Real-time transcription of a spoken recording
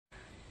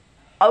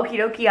Okie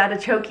dokie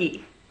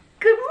artichoke.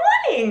 Good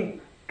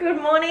morning!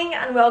 Good morning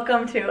and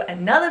welcome to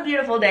another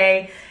beautiful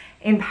day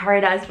in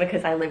paradise,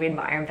 because I live in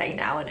Byron Bay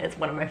now and it's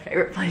one of my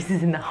favorite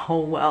places in the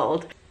whole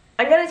world.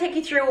 I'm gonna take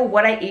you through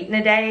what I eat in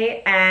a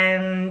day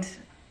and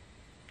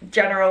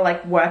general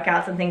like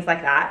workouts and things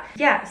like that.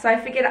 Yeah, so I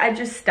figured I'd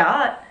just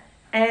start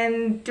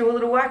and do a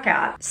little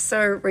workout.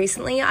 So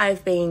recently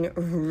I've been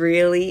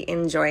really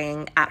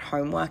enjoying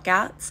at-home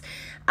workouts.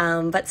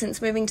 But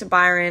since moving to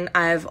Byron,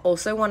 I've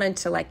also wanted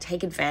to like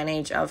take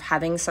advantage of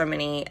having so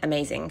many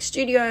amazing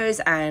studios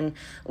and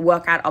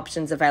workout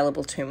options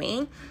available to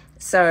me.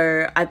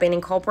 So I've been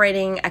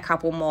incorporating a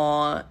couple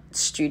more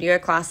studio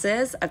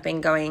classes. I've been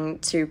going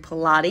to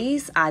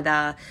Pilates,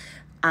 either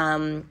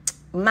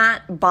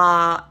mat,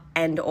 bar,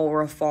 and or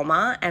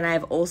reformer, and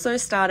I've also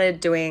started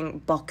doing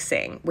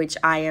boxing, which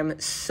I am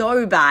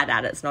so bad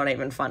at, it's not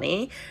even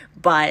funny,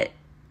 but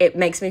it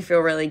makes me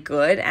feel really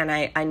good, and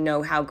I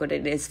know how good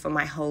it is for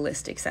my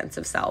holistic sense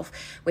of self,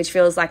 which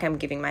feels like I'm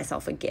giving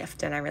myself a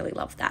gift, and I really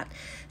love that.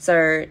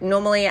 So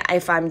normally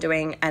if I'm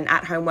doing an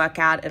at-home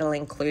workout, it'll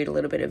include a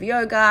little bit of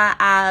yoga,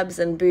 abs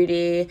and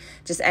booty,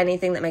 just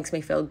anything that makes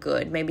me feel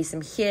good. Maybe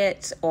some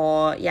HIIT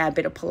or a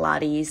bit of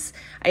Pilates.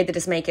 I either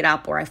just make it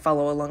up or I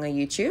follow along on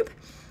YouTube.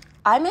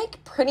 I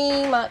make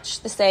pretty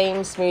much the same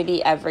smoothie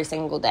every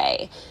single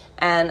day.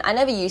 And I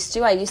never used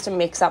to. I used to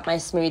mix up my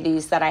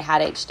smoothies that I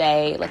had each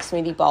day, like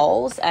smoothie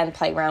bowls, and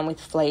play around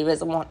with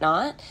flavors and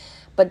whatnot.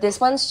 But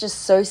this one's just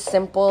so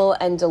simple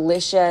and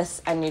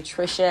delicious and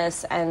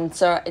nutritious. And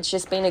so it's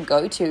just been a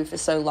go-to for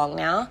so long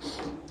now,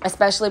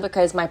 especially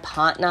because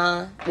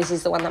this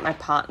is the one that my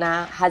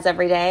partner has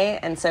every day.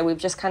 And so we've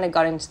just kind of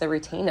got into the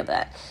routine of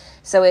it.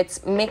 So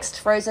it's mixed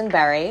frozen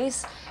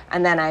berries,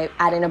 and then I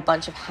add in a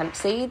bunch of hemp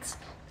seeds.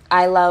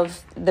 I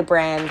love the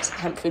brand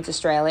Hemp Foods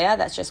Australia.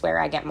 That's just where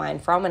I get mine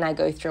from. And I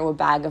go through a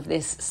bag of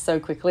this so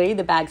quickly.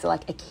 The bags are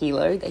like a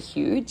kilo. They're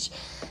huge.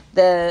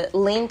 The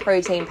lean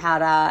protein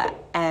powder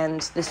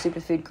and the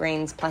Superfood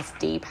Greens Plus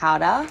D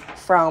powder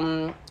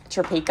from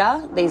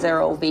Tropika. These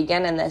are all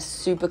vegan and they're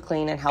super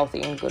clean and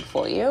healthy and good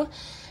for you.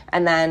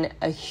 And then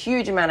a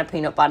huge amount of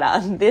peanut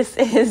butter. This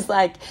is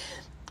like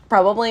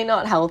probably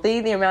not healthy,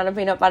 the amount of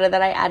peanut butter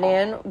that I add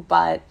in,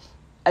 but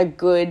a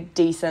good,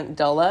 decent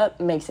dollop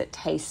makes it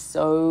taste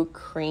so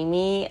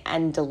creamy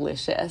and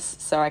delicious.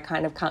 So I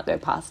kind of can't go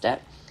past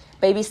it.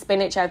 Baby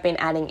spinach I've been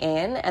adding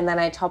in, and then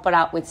I top it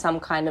up with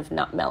some kind of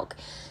nut milk.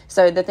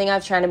 So the thing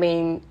I've tried to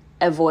be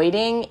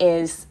avoiding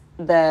is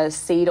the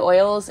seed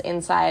oils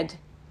inside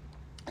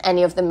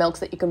any of the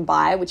milks that you can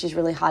buy, which is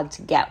really hard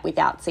to get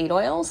without seed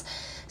oils.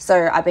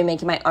 So I've been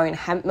making my own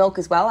hemp milk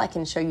as well. I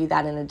can show you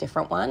that in a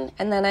different one.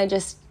 And then I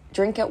just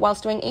drink it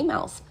whilst doing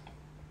emails.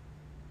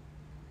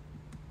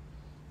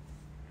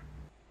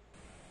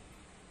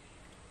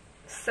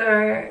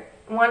 So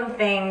one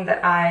thing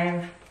that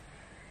I'm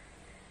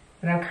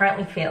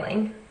currently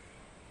feeling,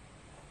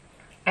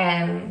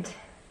 and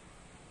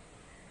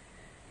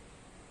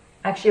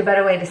actually a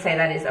better way to say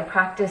that is a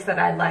practice that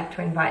I'd like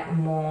to invite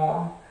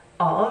more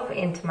of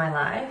into my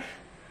life,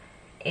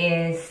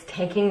 is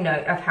taking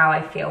note of how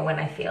I feel when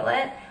I feel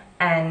it,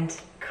 and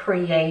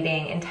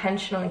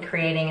intentionally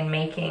creating and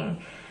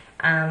making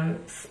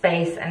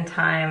space and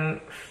time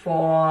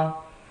for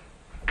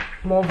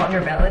more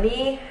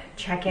vulnerability,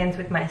 check-ins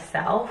with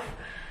myself,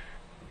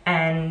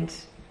 and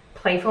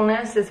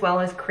playfulness, as well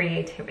as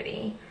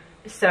creativity.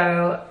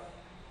 So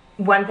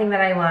one thing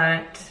that I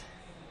learned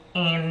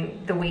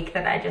in the week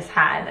that I just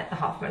had at the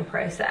Hoffman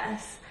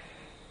process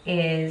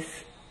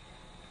is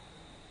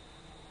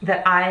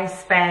that I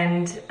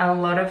spend a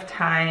lot of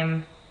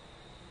time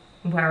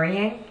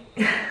worrying,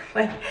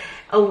 like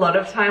a lot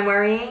of time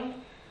worrying,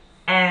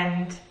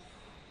 and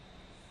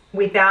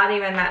without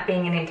even that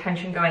being an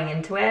intention going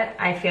into it,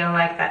 I feel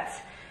like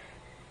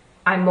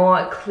I'm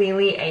more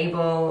clearly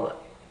able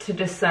to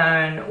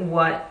discern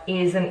what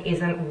is and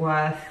isn't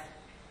worth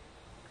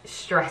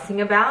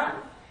stressing about.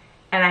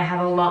 And I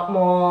have a lot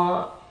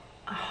more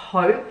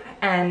hope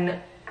and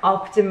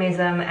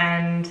optimism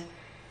and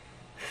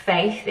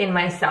faith in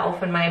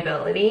myself and my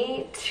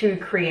ability to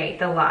create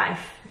the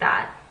life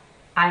that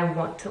I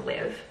want to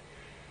live,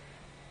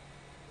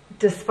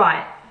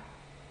 despite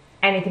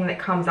anything that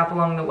comes up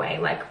along the way,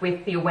 like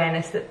with the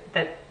awareness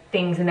that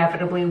things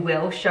inevitably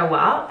will show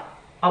up.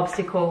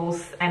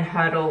 Obstacles and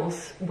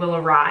hurdles will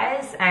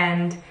arise,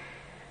 and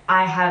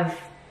I have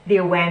the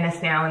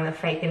awareness now and the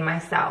faith in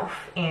myself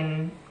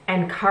and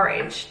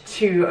courage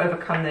to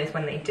overcome those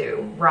when they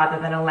do,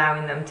 rather than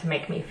allowing them to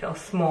make me feel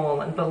small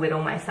and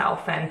belittle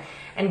myself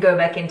and go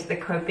back into the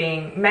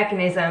coping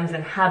mechanisms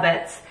and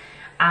habits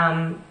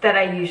that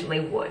I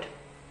usually would.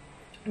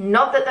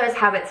 Not that those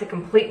habits are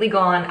completely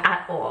gone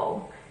at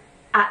all,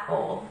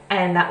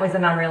 and that was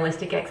an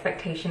unrealistic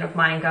expectation of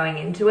mine going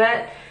into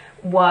it.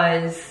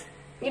 Was,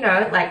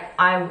 like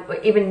I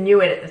even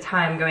knew it at the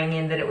time going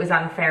in, that it was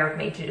unfair of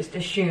me to just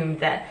assume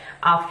that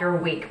after a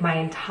week my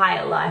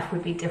entire life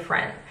would be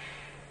different.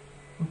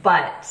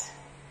 But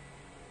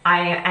I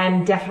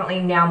am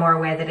definitely now more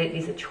aware that it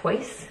is a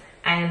choice.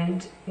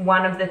 And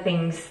one of the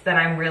things that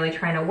I'm really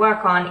trying to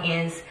work on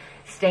is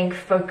staying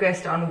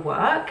focused on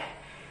work.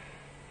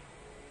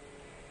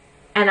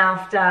 And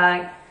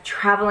after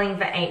traveling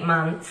for 8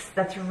 months,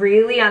 that's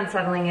really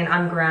unsettling and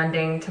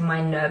ungrounding to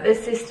my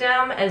nervous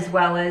system, as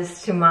well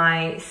as to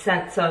my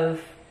sense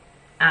of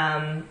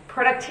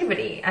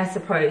productivity, I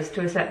suppose,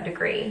 to a certain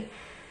degree.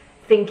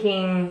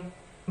 Thinking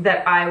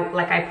that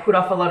I put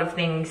off a lot of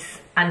things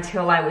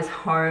until I was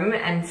home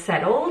and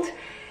settled.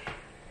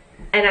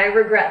 And I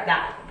regret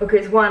that,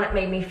 because one, it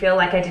made me feel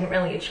like I didn't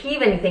really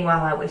achieve anything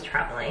while I was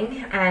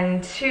traveling.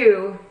 And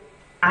two,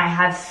 I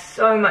have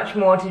so much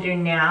more to do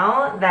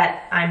now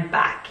that I'm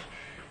back.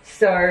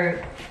 So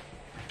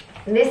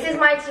this is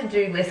my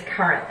to-do list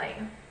currently.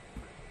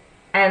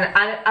 And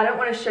I don't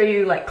want to show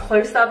you like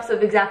close-ups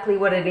of exactly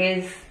what it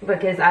is,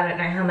 because I don't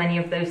know how many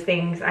of those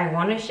things I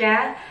want to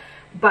share.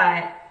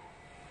 But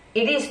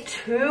it is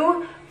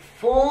 2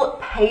 full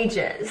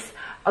pages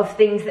of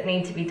things that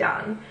need to be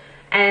done.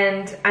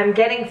 And I'm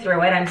getting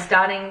through it. I'm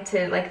starting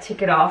to like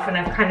tick it off, and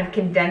I've kind of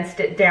condensed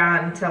it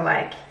down to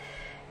like,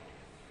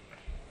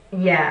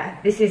 yeah,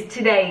 this is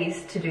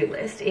today's to-do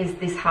list, is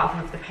this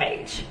half of the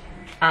page.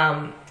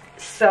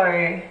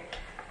 So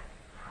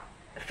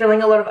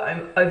feeling a lot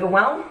of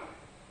overwhelm.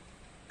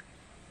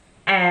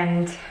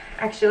 And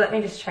actually, let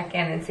me just check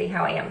in and see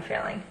how I am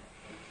feeling.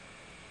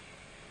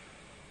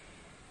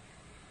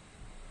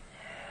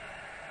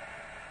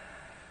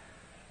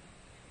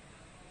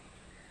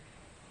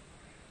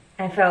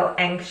 I felt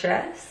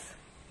anxious,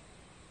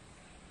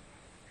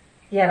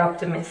 yet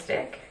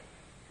optimistic.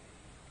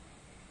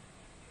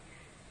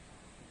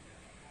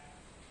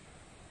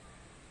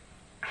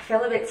 I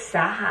feel a bit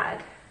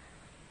sad.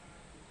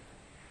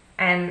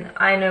 And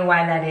I know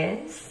why that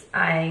is.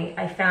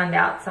 I found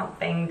out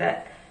something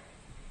that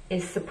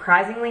is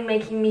surprisingly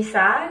making me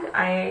sad.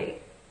 I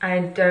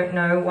don't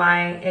know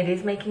why it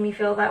is making me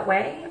feel that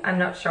way. I'm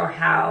not sure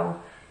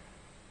how.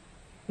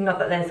 Not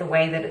that there's a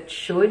way that it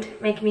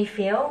should make me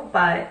feel,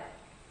 but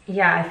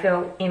yeah, I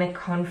feel in a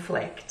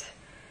conflict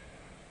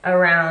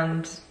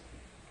around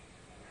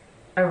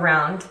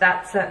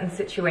that certain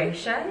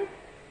situation.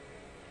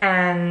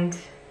 And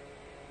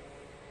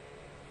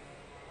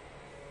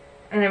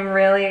I'm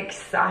really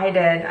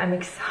excited. I'm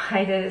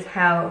excited as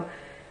hell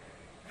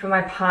for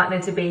my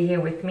partner to be here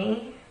with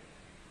me,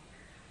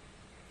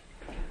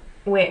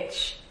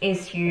 which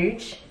is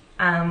huge.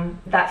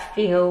 That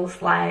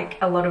feels like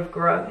a lot of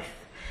growth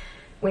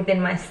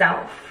within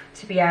myself,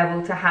 to be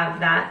able to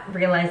have that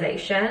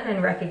realization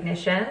and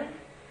recognition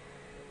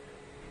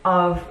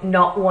of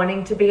not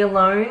wanting to be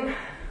alone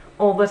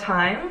all the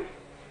time,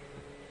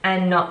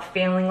 and not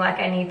feeling like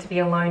I need to be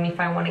alone if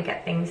I want to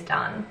get things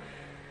done.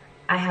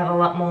 I have a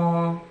lot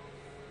more,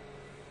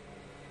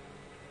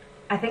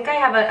 I think I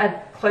have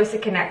a closer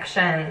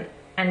connection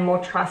and more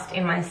trust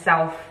in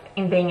myself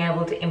in being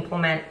able to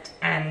implement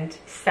and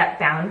set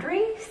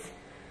boundaries,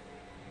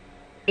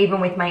 even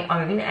with my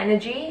own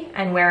energy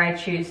and where I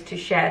choose to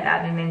share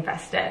that and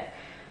invest it.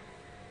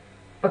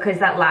 Because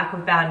that lack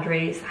of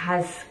boundaries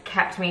has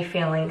kept me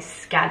feeling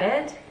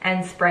scattered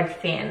and spread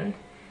thin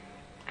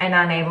and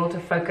unable to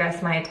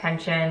focus my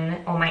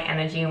attention or my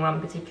energy in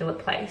one particular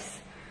place.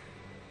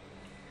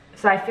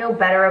 So I feel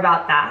better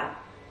about that.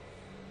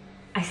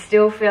 I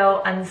still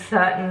feel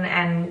uncertain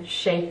and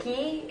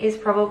shaky is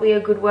probably a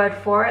good word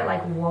for it,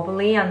 like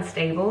wobbly,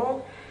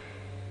 unstable,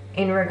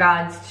 in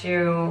regards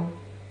to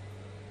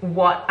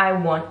what I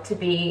want to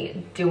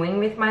be doing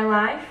with my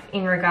life,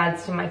 in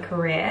regards to my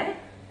career,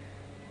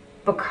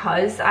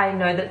 because I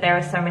know that there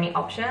are so many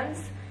options,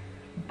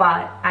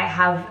 but I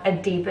have a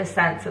deeper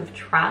sense of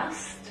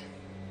trust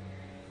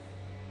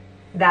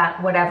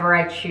that whatever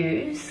I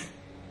choose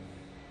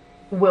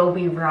will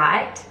be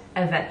right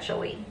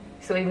eventually.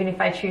 So even if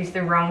I choose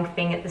the wrong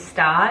thing at the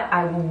start,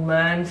 I will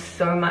learn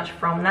so much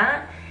from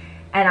that,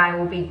 and I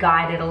will be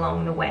guided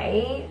along the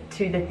way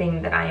to the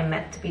thing that I am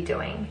meant to be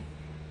doing.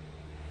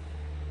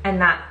 And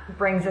that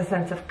brings a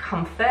sense of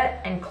comfort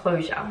and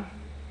closure.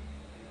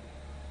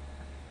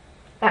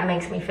 That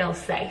makes me feel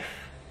safe.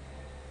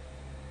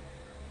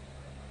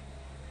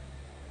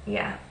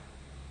 Yeah.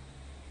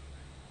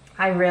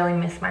 I really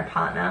miss my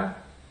partner.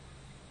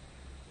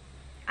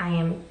 I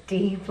am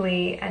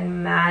deeply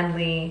and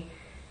madly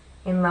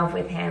in love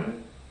with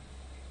him.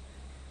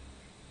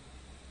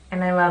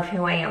 And I love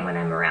who I am when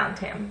I'm around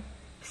him.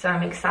 So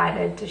I'm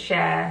excited to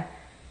share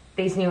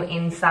these new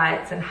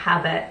insights and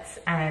habits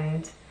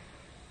and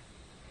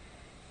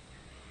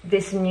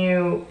this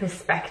new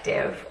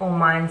perspective or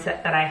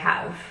mindset that I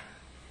have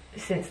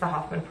since the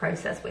Hoffman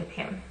process with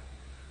him.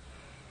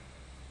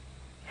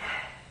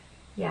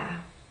 Yeah.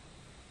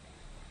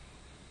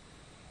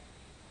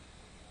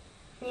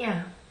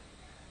 Yeah.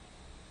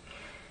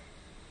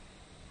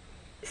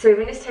 So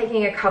even just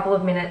taking a couple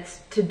of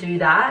minutes to do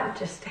that,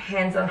 just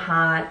hands on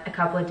heart, a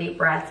couple of deep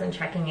breaths and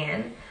checking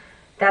in,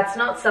 that's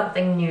not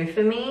something new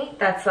for me.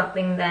 That's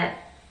something that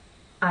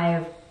I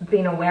have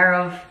been aware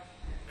of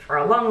for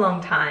a long,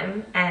 long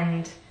time,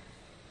 and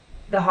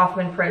the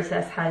Hoffman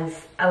process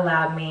has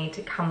allowed me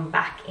to come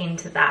back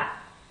into that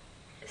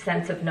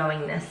sense of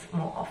knowingness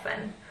more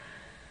often,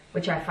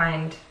 which I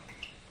find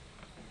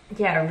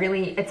yeah,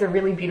 it's a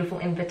really beautiful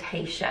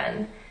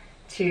invitation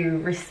to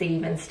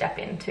receive and step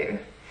into.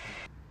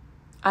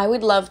 I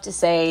would love to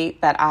say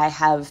that I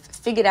have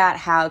figured out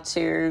how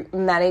to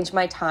manage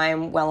my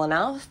time well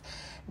enough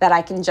that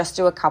I can just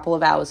do a couple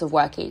of hours of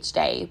work each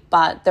day.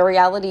 But the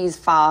reality is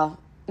far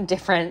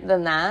different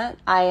than that.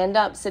 I end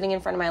up sitting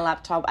in front of my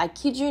laptop, I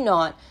kid you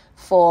not,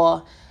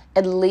 for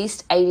at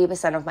least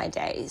 80% of my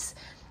days.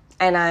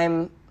 And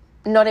I'm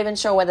not even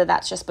sure whether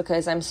that's just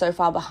because I'm so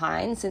far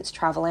behind since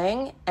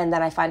traveling and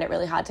that I find it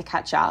really hard to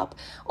catch up,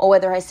 or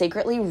whether I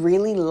secretly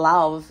really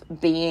love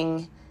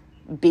being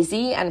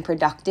busy and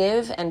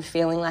productive and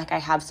feeling like I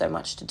have so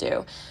much to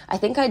do. I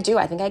think I do.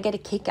 I think I get a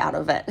kick out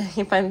of it,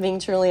 if I'm being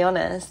truly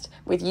honest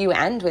with you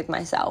and with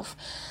myself.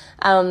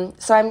 So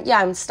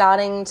I'm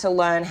starting to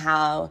learn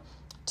how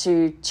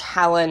to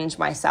challenge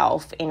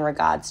myself in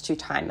regards to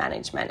time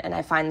management. And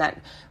I find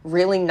that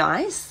really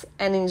nice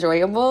and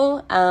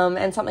enjoyable,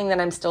 and something that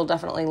I'm still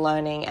definitely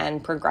learning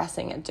and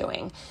progressing at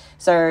doing.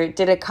 So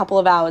did a couple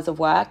of hours of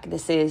work.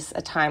 This is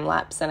a time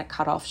lapse and a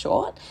cut off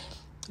short.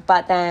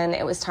 But then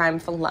it was time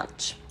for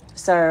lunch.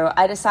 So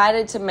I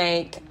decided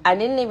to I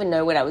didn't even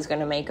know what I was going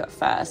to make at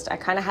first. I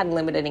kind of had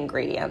limited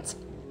ingredients.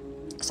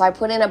 So I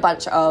put in a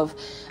bunch of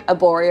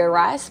arborio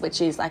rice,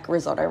 which is like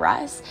risotto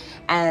rice,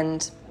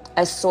 and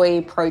a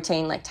soy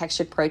protein, like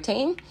textured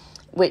protein,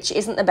 which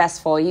isn't the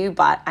best for you,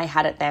 but I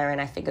had it there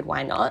and I figured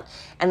why not.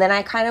 And then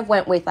I kind of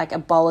went with like a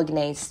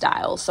bolognese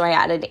style. So I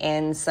added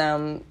in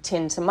some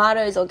tinned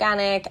tomatoes,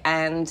 organic,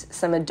 and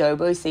some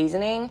adobo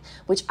seasoning,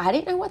 which I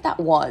didn't know what that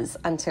was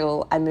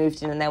until I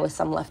moved in and there was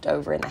some left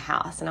over in the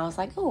house. And I was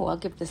like, oh, I'll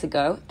give this a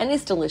go. And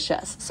it's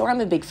delicious. So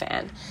I'm a big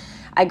fan.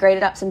 I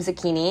grated up some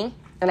zucchini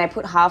and I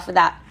put half of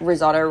that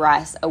risotto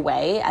rice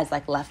away as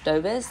like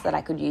leftovers that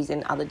I could use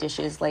in other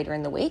dishes later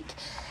in the week.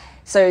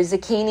 So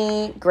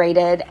zucchini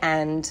grated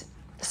and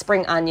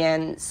spring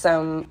onion,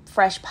 some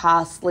fresh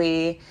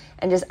parsley,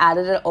 and just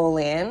added it all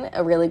in.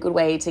 A really good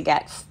way to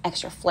get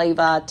extra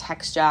flavor,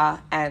 texture,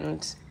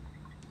 and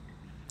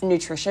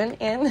nutrition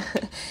in.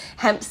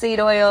 Hemp seed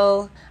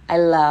oil, I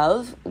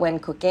love when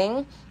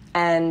cooking.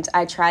 And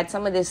I tried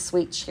some of this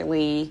sweet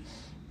chili,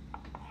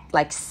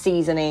 like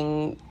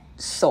seasoning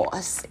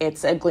sauce.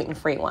 It's a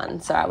gluten-free one.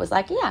 So I was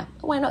like, yeah,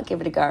 why not give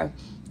it a go?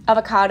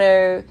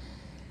 Avocado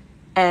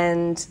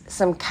and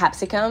some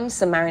capsicum,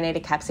 some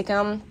marinated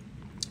capsicum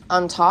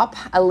on top,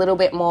 a little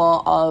bit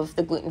more of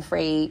the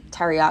gluten-free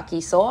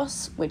teriyaki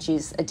sauce, which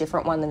is a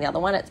different one than the other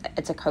one.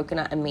 It's a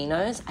coconut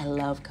aminos. I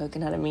love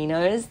coconut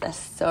aminos. They're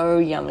so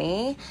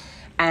yummy.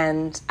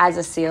 And as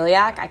a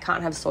celiac, I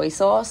can't have soy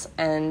sauce,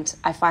 and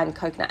I find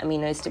coconut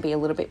aminos to be a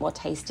little bit more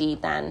tasty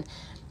than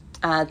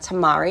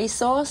tamari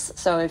sauce.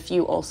 So if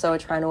you also are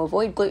trying to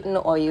avoid gluten,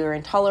 or you're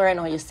intolerant,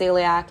 or you're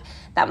celiac,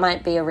 that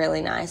might be a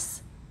really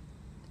nice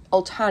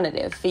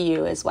alternative for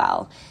you as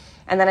well.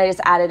 And then I just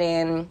added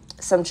in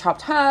some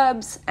chopped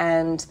herbs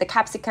and the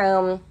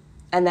capsicum,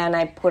 and then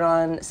I put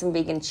on some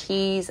vegan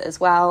cheese as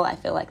well. I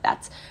feel like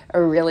that's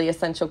a really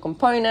essential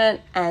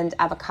component, and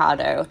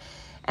avocado.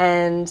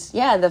 And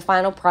yeah, the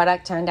final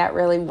product turned out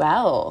really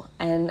well,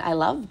 and I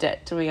loved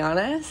it, to be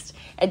honest.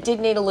 It did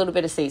need a little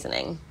bit of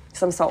seasoning,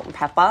 some salt and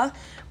pepper,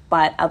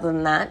 but other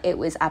than that, it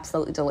was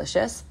absolutely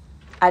delicious.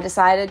 I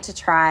decided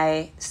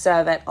to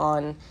serve it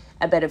on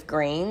a bed of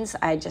greens.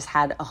 I just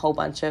had a whole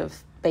bunch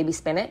of baby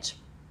spinach,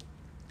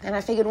 and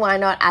I figured why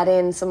not add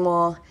in some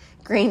more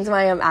greens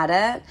while I'm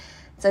at it.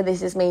 So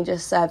this is me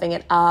just serving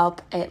it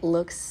up. It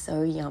looks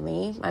so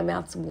yummy. My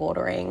mouth's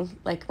watering,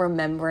 like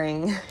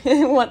remembering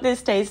what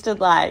this tasted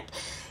like.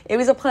 It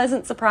was a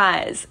pleasant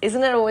surprise.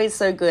 Isn't it always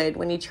so good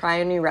when you try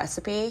a new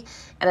recipe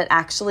and it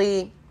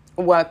actually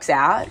works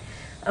out?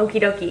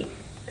 Okie dokie.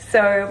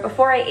 So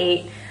before I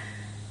eat,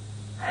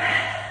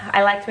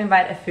 I like to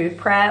invite a food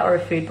prayer or a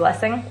food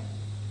blessing.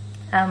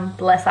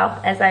 Bless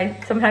up, as I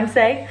sometimes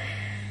say.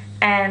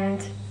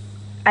 And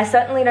I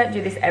certainly don't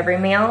do this every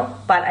meal,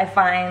 but I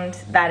find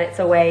that it's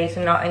a way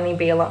to not only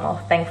be a lot more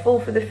thankful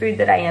for the food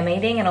that I am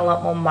eating and a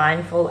lot more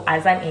mindful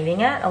as I'm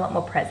eating it, a lot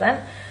more present,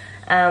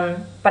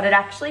 but it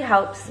actually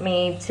helps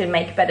me to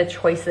make better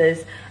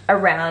choices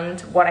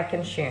around what I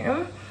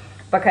consume,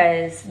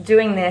 because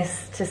doing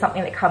this to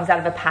something that comes out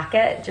of a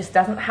packet just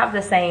doesn't have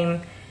the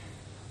same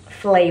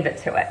flavor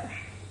to it,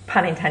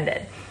 pun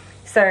intended.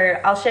 So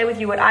I'll share with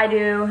you what I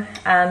do.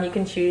 You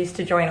can choose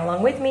to join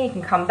along with me. You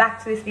can come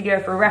back to this video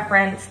for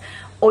reference,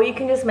 or you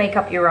can just make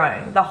up your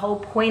own. The whole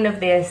point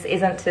of this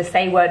isn't to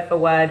say word for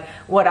word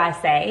what I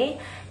say.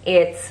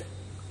 It's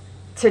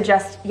to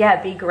just,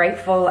 be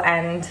grateful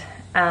and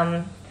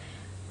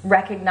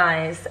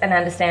recognize and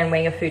understand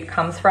where your food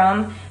comes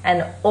from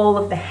and all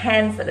of the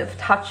hands that have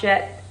touched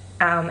it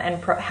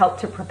and helped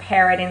to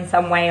prepare it in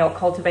some way, or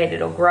cultivate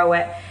it or grow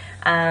it.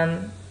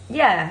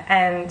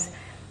 And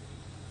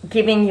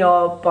giving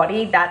your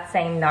body that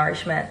same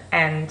nourishment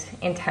and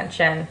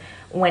intention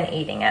when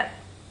eating it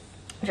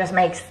just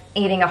makes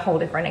eating a whole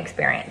different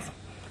experience.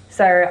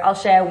 So I'll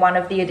share one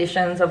of the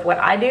additions of what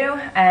I do,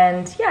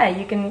 and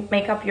you can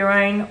make up your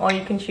own, or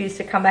you can choose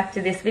to come back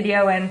to this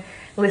video and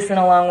listen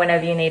along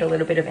whenever you need a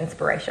little bit of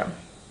inspiration.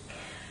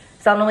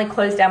 So I'll normally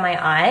close down my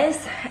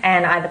eyes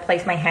and either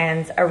place my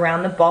hands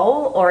around the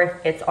bowl, or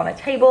if it's on a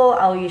table,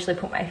 I'll usually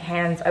put my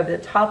hands over the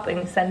top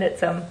and send it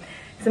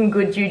some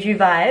good juju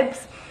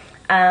vibes.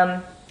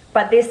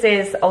 But this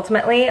is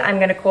ultimately, I'm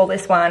gonna call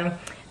this one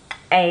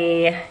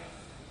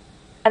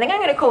I think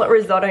I'm gonna call it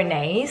risotto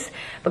naise,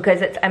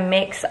 because it's a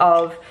mix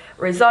of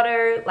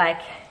risotto,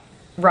 like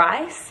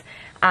rice,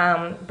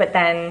 but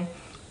then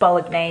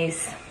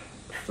bolognese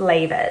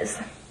flavors.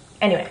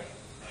 Anyway,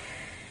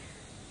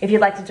 if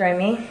you'd like to join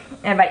me,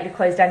 I invite you to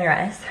close down your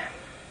eyes.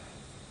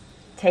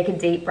 Take a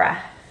deep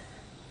breath.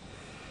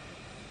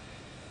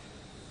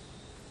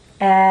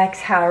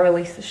 Exhale,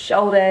 release the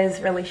shoulders,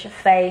 release your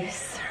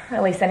face,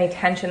 release any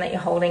tension that you're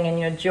holding in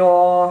your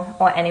jaw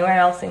or anywhere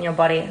else in your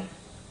body.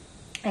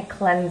 A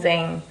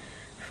cleansing,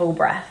 full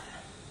breath.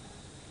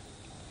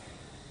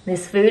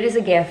 This food is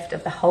a gift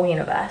of the whole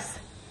universe,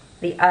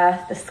 the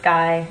earth, the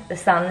sky, the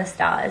sun, the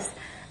stars,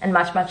 and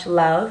much, much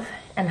love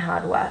and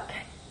hard work.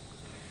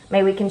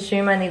 May we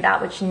consume only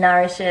that which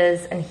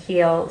nourishes and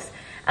heals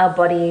our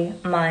body,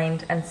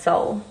 mind, and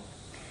soul.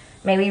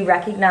 May we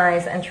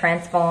recognize and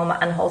transform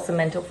unwholesome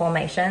mental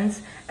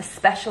formations,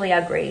 especially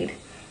our greed,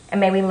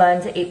 and may we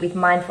learn to eat with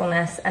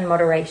mindfulness and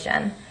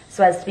moderation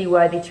so as to be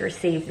worthy to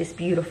receive this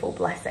beautiful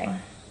blessing.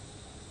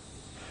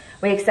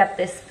 We accept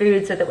this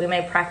food so that we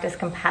may practice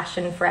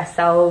compassion for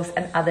ourselves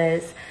and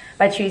others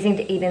by choosing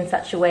to eat in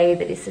such a way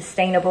that is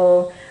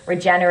sustainable,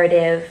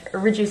 regenerative,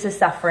 reduces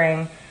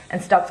suffering,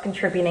 and stops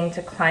contributing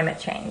to climate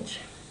change.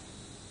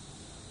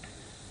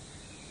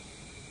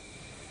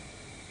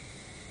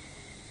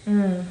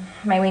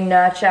 May we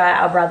nurture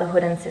our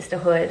brotherhood and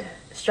sisterhood,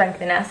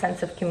 strengthen our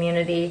sense of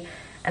community,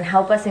 and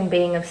help us in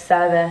being of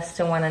service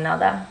to one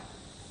another.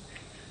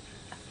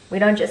 We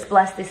don't just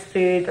bless this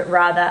food, but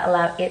rather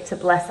allow it to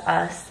bless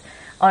us,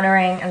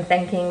 honoring and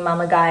thanking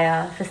Mama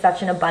Gaia for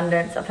such an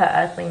abundance of her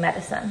earthly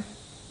medicine.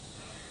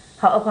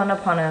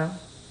 Ho'oponopono,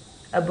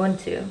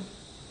 Ubuntu,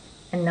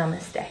 and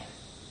Namaste.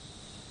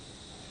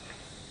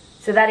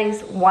 So that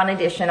is one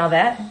edition of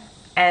it.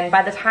 And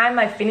by the time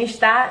I finish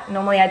that,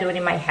 normally I do it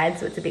in my head,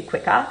 so it's a bit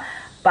quicker.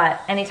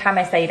 But anytime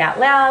I say it out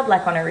loud,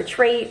 like on a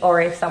retreat, or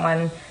if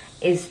someone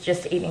is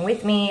just eating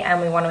with me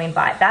and we want to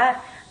invite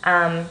that,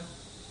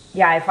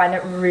 I find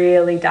it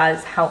really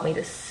does help me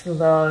to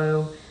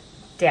slow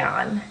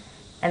down.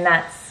 And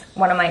that's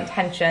one of my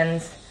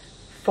intentions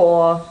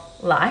for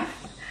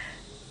life.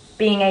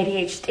 Being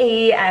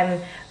ADHD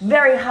and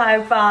very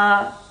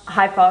hyper,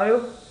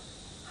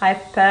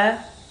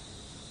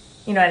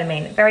 you know what I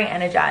mean, very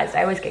energized.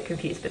 I always get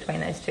confused between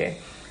those two.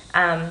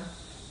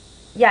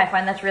 I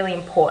find that's really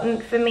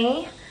important for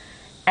me,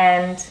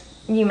 and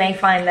you may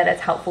find that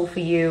it's helpful for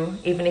you,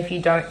 even if you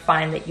don't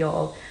find that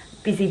you're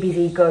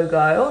busy,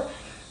 go.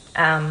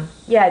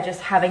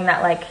 Just having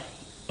that like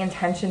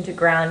intention to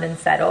ground and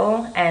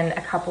settle, and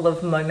a couple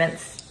of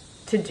moments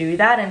to do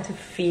that and to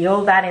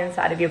feel that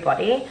inside of your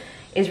body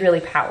is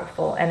really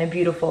powerful and a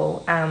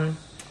beautiful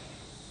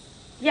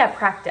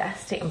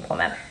practice to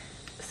implement.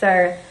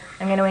 So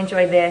I'm going to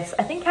enjoy this,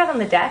 I think, out on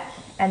the deck,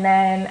 and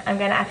then I'm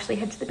going to actually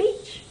head to the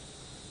beach.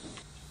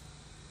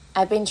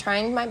 I've been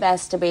trying my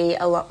best to be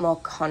a lot more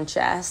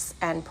conscious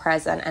and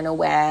present and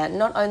aware,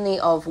 not only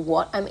of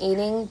what I'm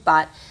eating,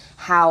 but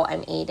how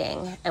I'm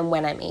eating and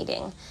when I'm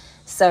eating.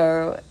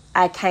 So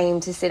I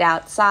came to sit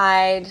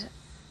outside,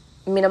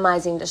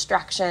 minimizing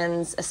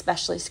distractions,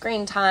 especially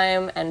screen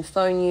time and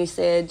phone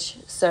usage.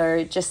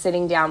 So just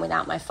sitting down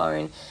without my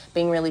phone,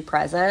 being really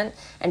present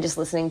and just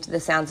listening to the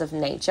sounds of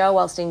nature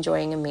whilst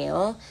enjoying a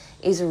meal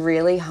is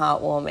really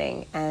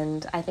heartwarming.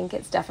 And I think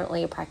it's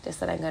definitely a practice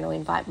that I'm going to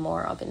invite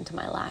more of into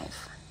my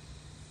life.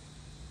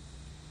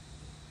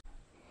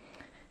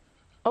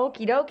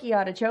 Okie dokie,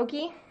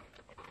 artichoke.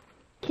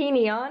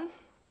 Kini on.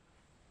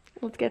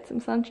 Let's get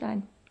some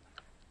sunshine.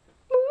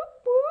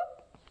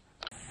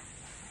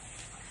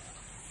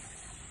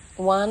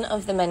 One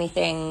of the many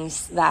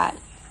things that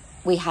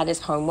we had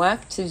as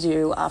homework to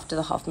do after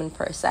the Hoffman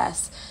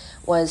process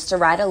was to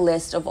write a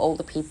list of all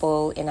the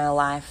people in our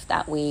life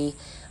that we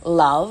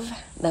love,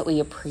 that we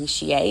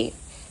appreciate,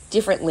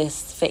 different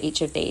lists for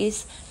each of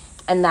these,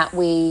 and that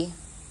we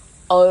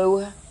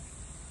owe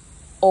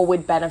or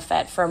would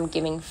benefit from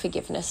giving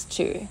forgiveness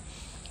to.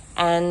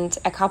 And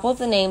a couple of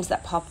the names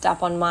that popped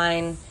up on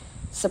mine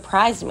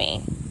surprised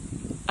me.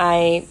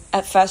 I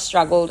at first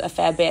struggled a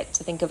fair bit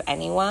to think of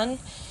anyone.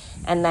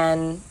 And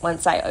then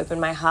once I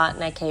opened my heart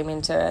and I came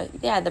into,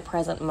 the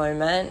present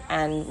moment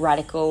and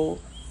radical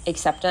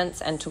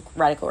acceptance and took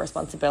radical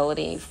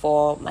responsibility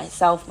for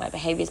myself, my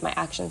behaviors, my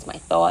actions, my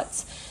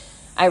thoughts,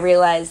 I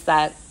realized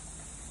that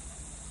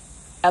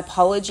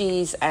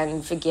apologies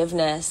and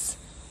forgiveness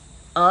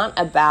aren't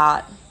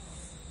about,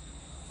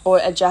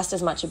 or are just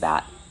as much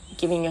about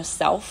giving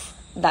yourself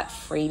that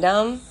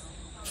freedom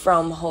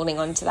from holding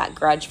on to that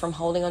grudge, from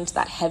holding on to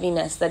that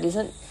heaviness that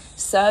isn't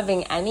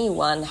serving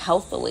anyone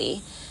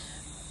healthily.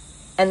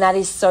 And that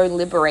is so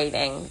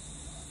liberating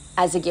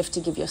as a gift to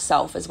give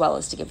yourself as well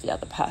as to give the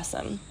other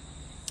person.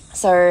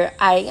 So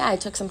I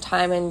took some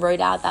time and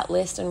wrote out that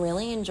list and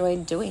really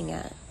enjoyed doing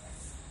it.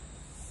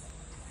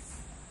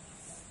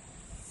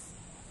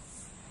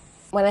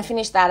 When I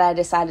finished that, I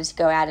decided to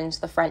go out into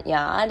the front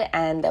yard,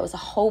 and there was a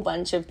whole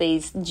bunch of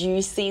these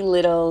juicy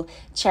little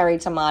cherry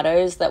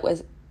tomatoes that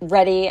was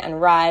ready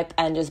and ripe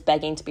and just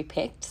begging to be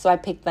picked. So I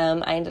picked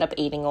them. I ended up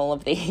eating all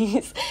of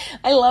these.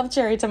 I love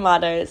cherry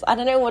tomatoes. I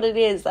don't know what it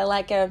is. They're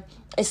like a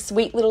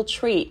sweet little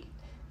treat.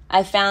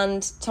 I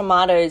found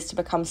tomatoes to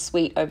become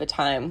sweet over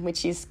time,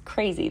 which is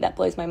crazy. That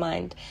blows my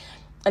mind.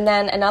 And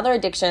then another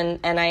addiction,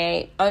 and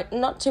I ate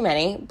not too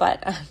many,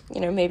 but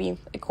maybe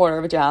a quarter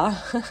of a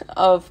jar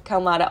of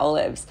Kalamata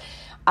olives.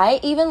 I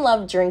even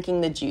love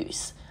drinking the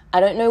juice. I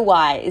don't know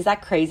why. Is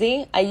that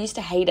crazy? I used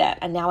to hate it,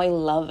 and now I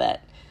love it.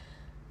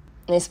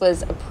 This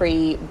was a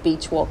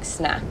pre-beach walk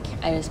snack.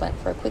 I just went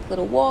for a quick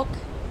little walk.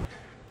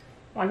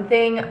 One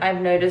thing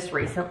I've noticed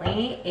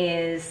recently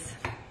is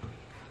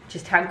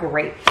just how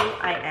grateful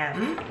I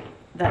am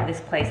that this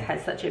place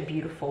has such a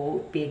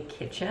beautiful big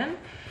kitchen,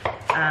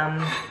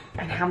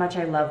 and how much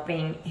I love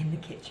being in the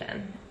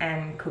kitchen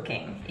and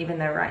cooking, even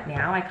though right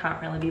now I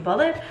can't really be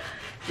bothered.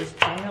 Just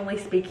generally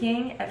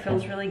speaking, it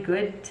feels really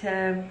good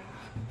to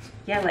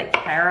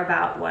care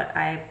about what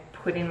I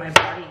put in my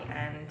body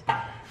and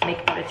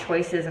make better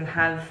choices, and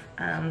have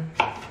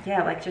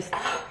just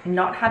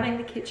not having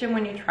the kitchen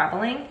when you're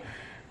traveling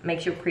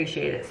makes you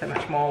appreciate it so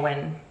much more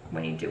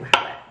when you do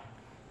have it,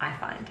 I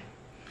find.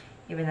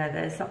 Even though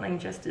there's something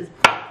just as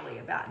lovely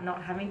about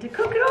not having to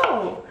cook at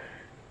all.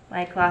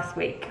 Like last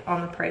week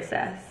on the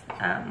process,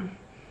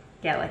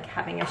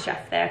 having a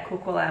chef there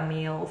cook all our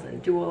meals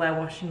and do all our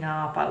washing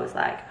up, I was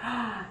like,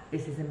 oh,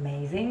 this is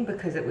amazing,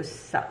 because it was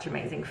such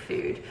amazing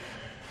food.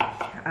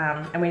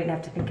 And we didn't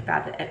have to think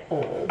about it at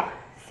all.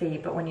 See,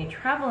 but when you're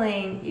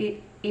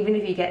traveling, even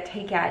if you get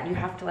takeout, you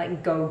have to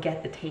go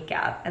get the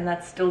takeout, and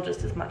that's still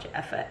just as much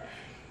effort.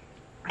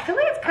 I feel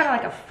like it's kind of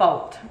like a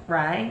fault,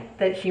 right?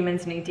 That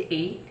humans need to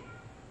eat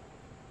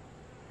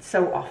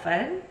so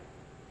often,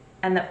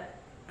 and that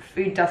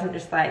food doesn't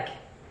just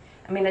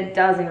it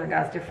does in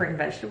regards to fruit and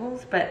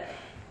vegetables, but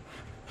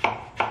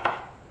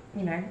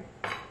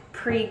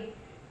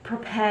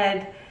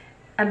pre-prepared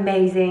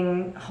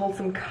amazing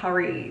wholesome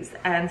curries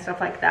and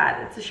stuff like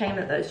that, it's a shame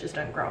that those just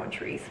don't grow on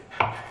trees.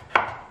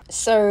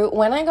 So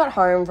when I got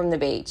home from the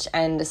beach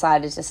and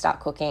decided to start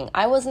cooking,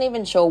 I wasn't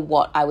even sure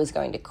what I was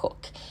going to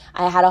cook.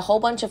 I had a whole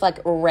bunch of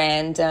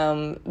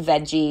random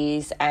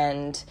veggies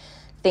and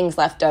things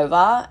left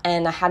over,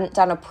 and I hadn't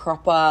done a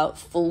proper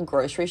full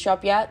grocery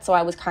shop yet, so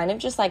I was kind of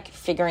just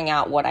figuring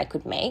out what I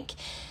could make.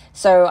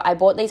 So I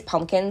bought these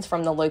pumpkins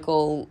from the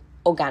local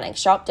organic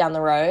shop down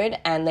the road,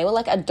 and they were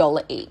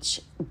 $1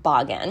 each,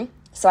 bargain.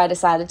 So I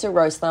decided to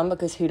roast them,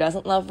 because who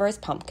doesn't love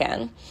roast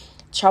pumpkin?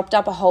 Chopped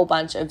up a whole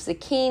bunch of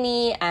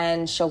zucchini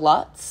and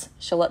shallots.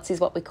 Shallots is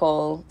what we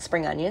call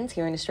spring onions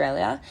here in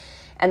Australia.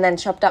 And then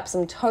chopped up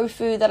some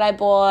tofu that I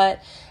bought.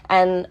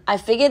 And I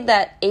figured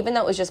that even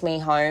though it was just me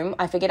home,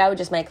 I figured I would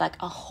just make a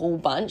whole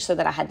bunch so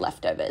that I had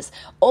leftovers.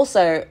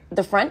 Also,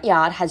 the front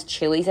yard has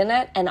chilies in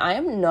it, and I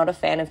am not a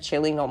fan of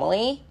chili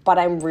normally, but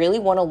I really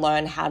want to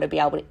learn how to be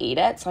able to eat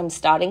it, so I'm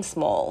starting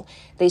small.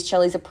 These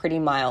chilies are pretty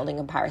mild in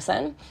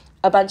comparison.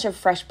 A bunch of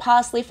fresh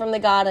parsley from the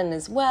garden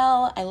as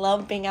well. I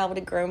love being able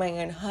to grow my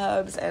own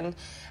herbs and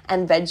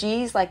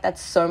veggies.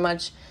 That's so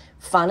much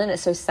fun, and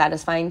it's so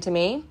satisfying to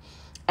me.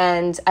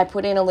 And I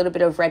put in a little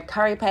bit of red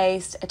curry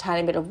paste, a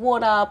tiny bit of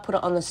water, put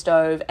it on the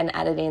stove, and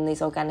added in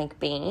these organic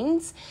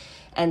beans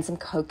and some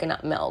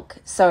coconut milk.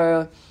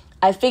 So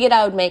I figured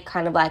I would make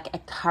kind of a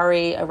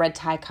curry, a red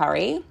Thai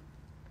curry.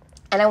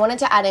 And I wanted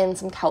to add in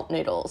some kelp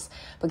noodles,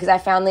 because I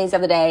found these the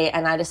other day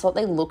and I just thought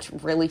they looked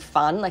really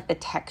fun. The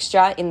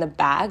texture in the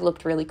bag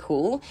looked really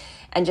cool,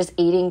 and just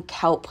eating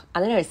kelp,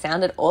 I don't know,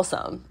 sounded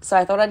awesome. So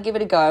I thought I'd give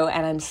it a go,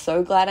 and I'm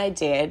so glad I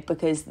did,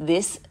 because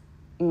this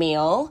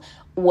meal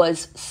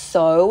was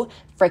so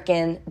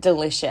freaking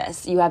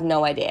delicious. You have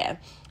no idea.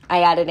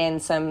 I added in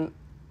some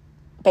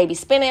baby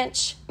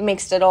spinach,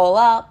 mixed it all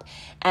up,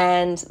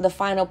 and the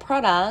final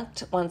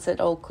product, once it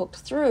all cooked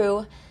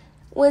through,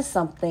 was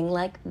something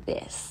like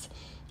this.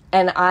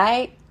 And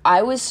I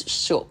was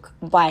shook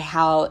by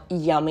how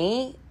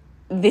yummy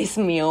this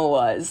meal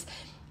was.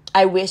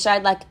 I wish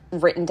I'd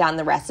written down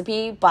the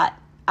recipe, but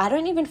I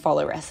don't even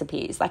follow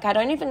recipes. I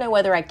don't even know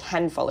whether I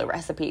can follow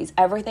recipes.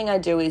 Everything I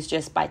do is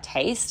just by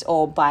taste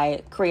or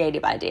by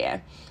creative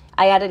idea.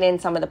 I added in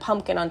some of the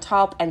pumpkin on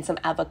top and some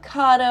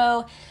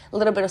avocado, a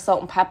little bit of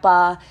salt and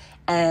pepper,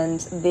 and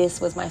this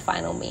was my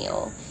final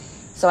meal.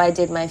 So I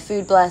did my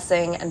food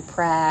blessing and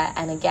prayer,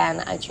 and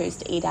again, I chose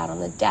to eat out on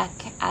the deck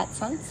at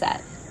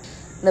sunset.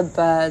 The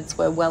birds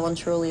were well and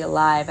truly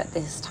alive at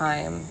this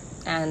time,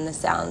 and the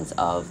sounds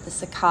of the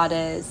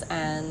cicadas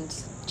and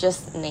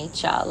just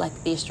nature,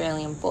 the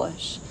Australian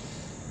bush.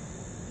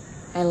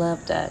 I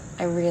loved it.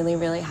 I really,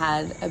 really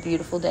had a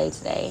beautiful day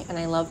today, and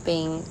I love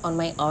being on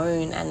my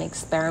own and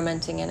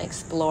experimenting and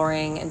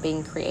exploring and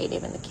being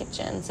creative in the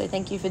kitchen. So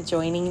thank you for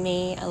joining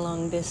me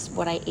along this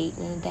what I eat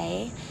in a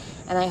day,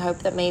 and I hope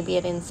that maybe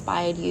it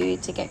inspired you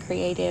to get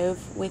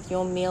creative with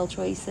your meal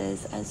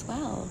choices as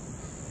well.